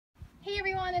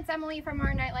everyone, it's Emily from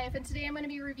Modern Nightlife, and today I'm going to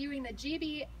be reviewing the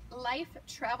GB Lyfe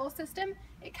travel system.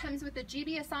 It comes with the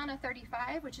GB Asana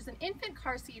 35, which is an infant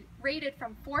car seat rated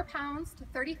from 4 pounds to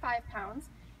 35 pounds,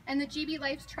 and the GB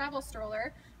Lyfe travel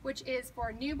stroller, which is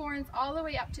for newborns all the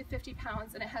way up to 50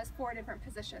 pounds, and it has 4 different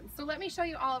positions. So let me show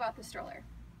you all about the stroller.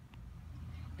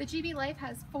 The GB Lyfe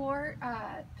has 4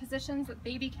 positions that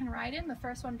baby can ride in, the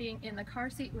first one being in the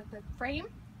car seat with the frame.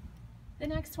 The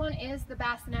next one is the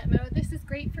bassinet mode. This is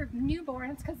great for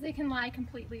newborns because they can lie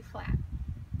completely flat.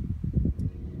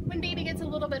 When baby gets a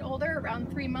little bit older, around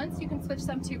 3 months, you can switch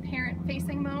them to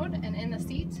parent-facing mode and in the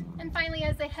seat. And finally,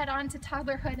 as they head on to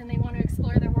toddlerhood and they want to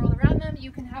explore the world around them,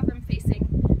 you can have them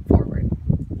facing forward.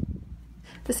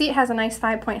 The seat has a nice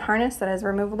 5-point harness that is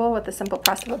removable with the simple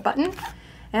press of a button.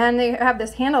 And they have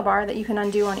this handlebar that you can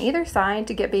undo on either side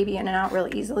to get baby in and out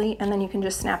really easily, and then you can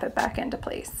just snap it back into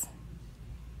place.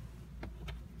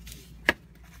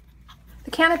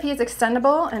 The canopy is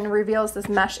extendable and reveals this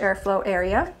mesh airflow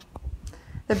area.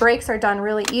 The brakes are done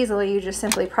really easily. You just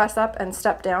simply press up and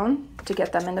step down to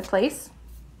get them into place.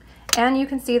 And you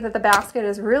can see that the basket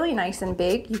is really nice and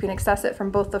big. You can access it from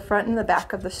both the front and the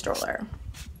back of the stroller.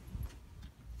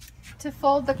 To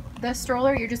fold the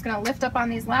stroller, you're just going to lift up on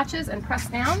these latches and press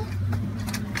down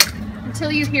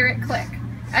until you hear it click.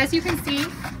 As you can see,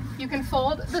 you can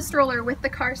fold the stroller with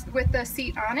the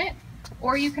seat on it,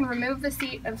 or you can remove the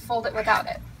seat and fold it without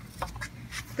it.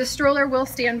 The stroller will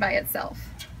stand by itself.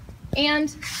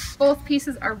 And both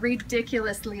pieces are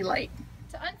ridiculously light.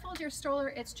 To unfold your stroller,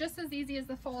 it's just as easy as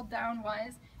the fold down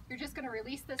was. You're just going to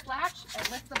release this latch and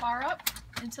lift the bar up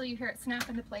until you hear it snap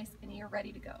into place and you're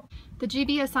ready to go. The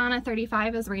GB Asana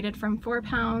 35 is rated from 4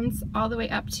 pounds all the way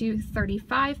up to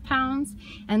 35 pounds,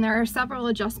 and there are several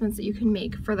adjustments that you can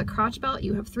make. For the crotch belt,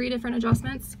 you have 3 different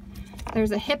adjustments.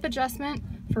 There's a hip adjustment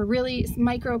for really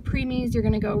micro preemies. You're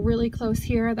going to go really close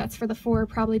here. That's for the 4,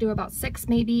 probably to about 6,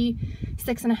 maybe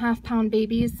 6.5 pound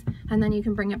babies, and then you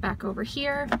can bring it back over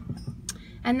here.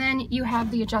 And then you have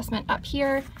the adjustment up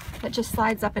here that just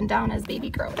slides up and down as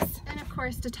baby grows. And of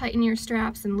course, to tighten your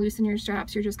straps and loosen your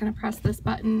straps, you're just going to press this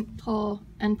button, pull,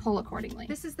 and pull accordingly.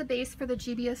 This is the base for the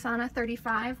GB Asana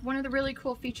 35. One of the really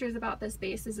cool features about this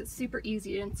base is it's super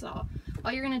easy to install.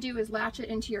 All you're going to do is latch it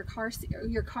into your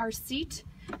car seat,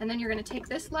 and then you're going to take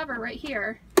this lever right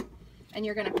here, and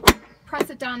you're going to press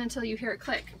it down until you hear it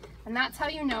click. And that's how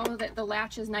you know that the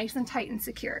latch is nice and tight and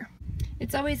secure.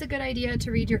 It's always a good idea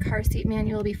to read your car seat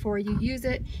manual before you use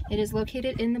it. It is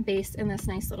located in the base in this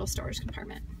nice little storage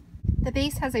compartment. The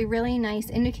base has a really nice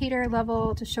indicator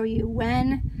level to show you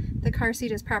when the car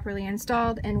seat is properly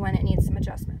installed and when it needs some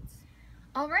adjustments.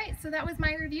 Alright, so that was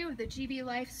my review of the GB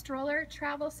Lyfe stroller,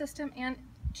 travel system, and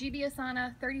GB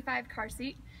Asana 35 car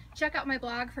seat. Check out my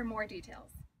blog for more details.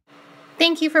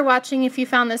 Thank you for watching. If you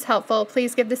found this helpful,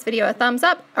 please give this video a thumbs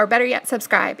up, or better yet,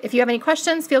 subscribe. If you have any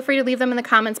questions, feel free to leave them in the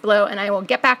comments below, and I will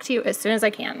get back to you as soon as I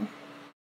can.